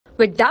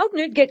With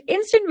Doubtnut, get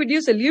instant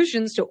video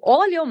solutions to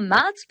all your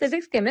maths,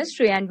 physics,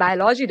 chemistry, and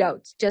biology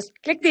doubts. Just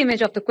click the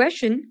image of the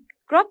question,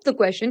 crop the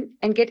question,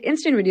 and get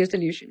instant video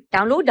solution.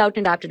 Download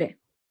Doubtnut app today.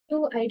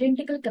 Two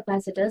identical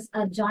capacitors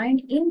are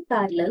joined in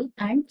parallel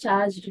and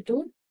charged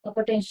to a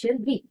potential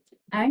V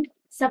and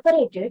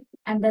separated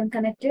and then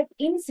connected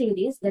in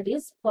series, that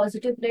is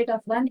positive plate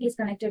of one is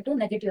connected to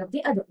negative of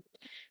the other.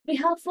 We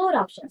have four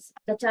options.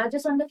 The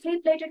charges on the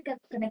free plate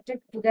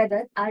connected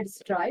together are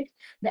destroyed.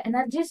 The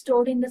energy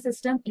stored in the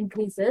system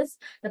increases.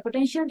 The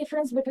potential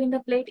difference between the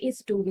plate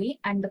is 2V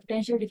and the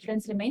potential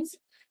difference remains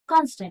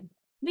constant.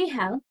 We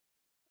have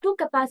two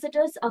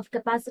capacitors of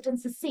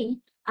capacitance C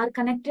are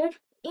connected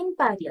in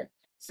parallel.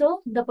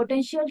 So the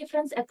potential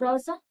difference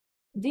across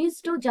these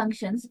two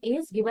junctions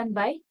is given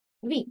by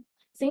V,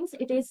 since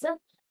it is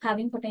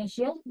having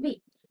potential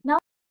V. Now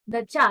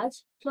the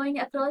charge flowing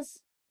across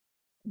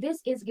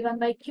this is given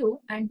by Q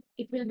and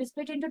it will be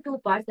split into two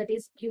parts, that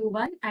is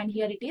Q1 and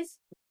here it is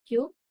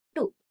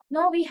Q2.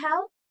 Now we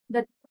have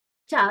the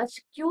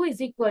charge Q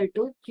is equal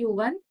to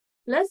Q1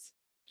 plus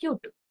Q2.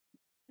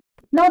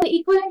 Now the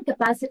equivalent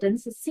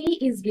capacitance C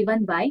is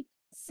given by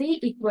C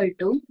equal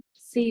to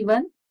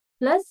C1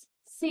 plus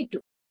C2.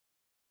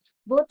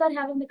 Both are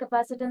having the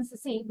capacitance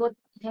C,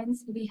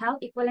 hence we have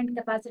equivalent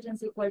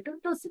capacitance equal to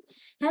 2C.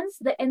 Hence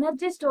the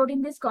energy stored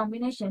in this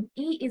combination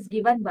E is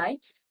given by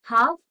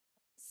half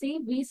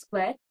CV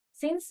square.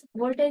 Since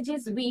voltage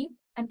is V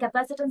and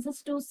capacitance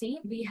is 2C,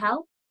 we have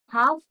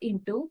half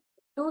into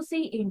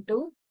 2C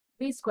into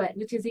V square,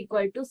 which is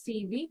equal to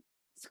CV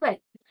square.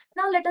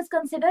 Now let us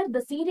consider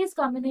the series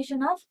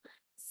combination of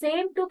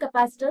same two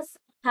capacitors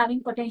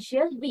having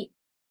potential V.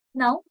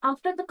 Now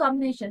after the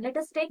combination, let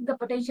us take the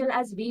potential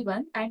as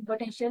V1 and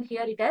potential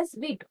here it as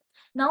V2.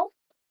 Now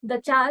the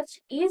charge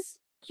is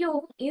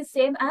Q is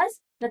same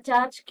as the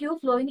charge Q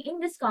flowing in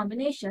this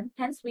combination.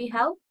 Hence we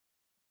have,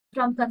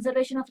 from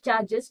conservation of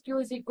charges, Q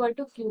is equal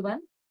to Q1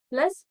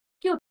 plus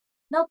Q2.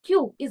 Now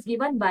Q is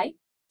given by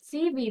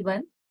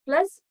CV1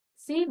 plus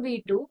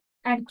CV2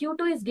 and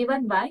Q2 is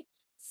given by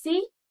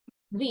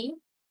CV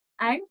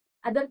and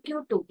other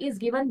Q2 is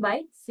given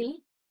by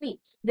CV.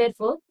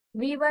 Therefore,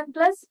 V1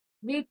 plus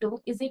V2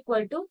 is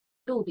equal to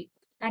 2V.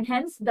 And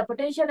hence the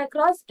potential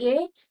across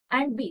A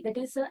and B, that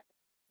is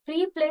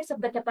free plates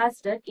of the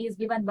capacitor, is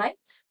given by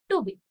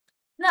 2V.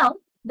 Now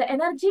the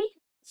energy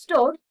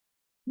stored,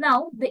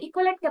 now the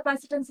equivalent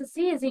capacitance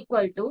C is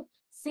equal to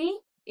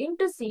C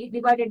into C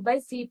divided by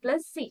C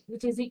plus C,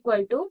 which is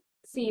equal to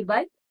C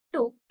by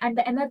 2. And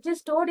the energy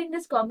stored in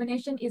this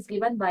combination is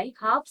given by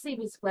half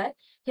CV square.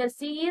 Here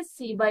C is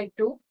C by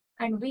 2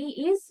 and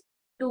V is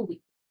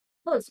 2V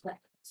whole square.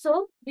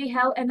 So we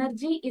have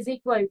energy is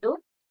equal to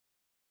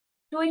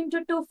 2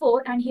 into 2,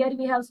 4, and here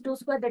we have 2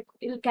 square, that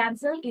will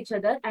cancel each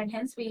other, and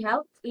hence we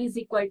have E is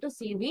equal to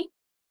CV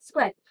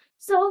square.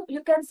 So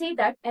you can see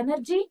that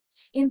energy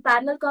in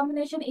parallel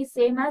combination is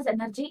same as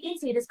energy in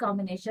series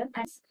combination,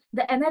 and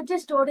the energy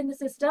stored in the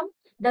system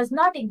does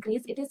not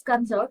increase, it is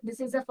conserved. This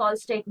is a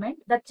false statement.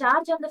 The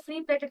charge on the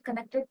free plated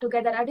connected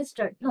together are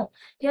destroyed. No,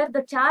 here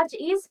the charge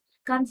is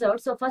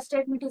conserved, so first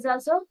statement is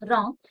also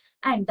wrong.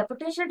 And the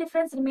potential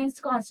difference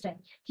remains constant.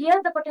 Here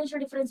the potential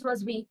difference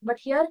was V, but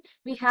here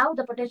we have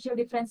the potential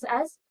difference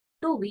as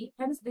 2V.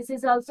 Hence this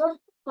is also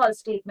false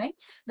statement.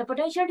 The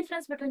potential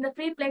difference between the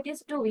free plate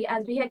is 2V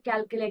as we had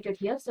calculated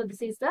here. So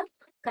this is the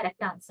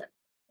correct answer.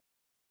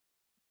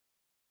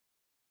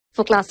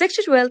 For class 6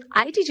 to 12,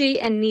 IIT JEE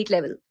and NEET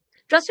level.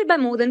 Trusted by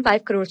more than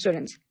 5 crore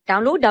students.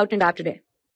 Download Doubtnut app today.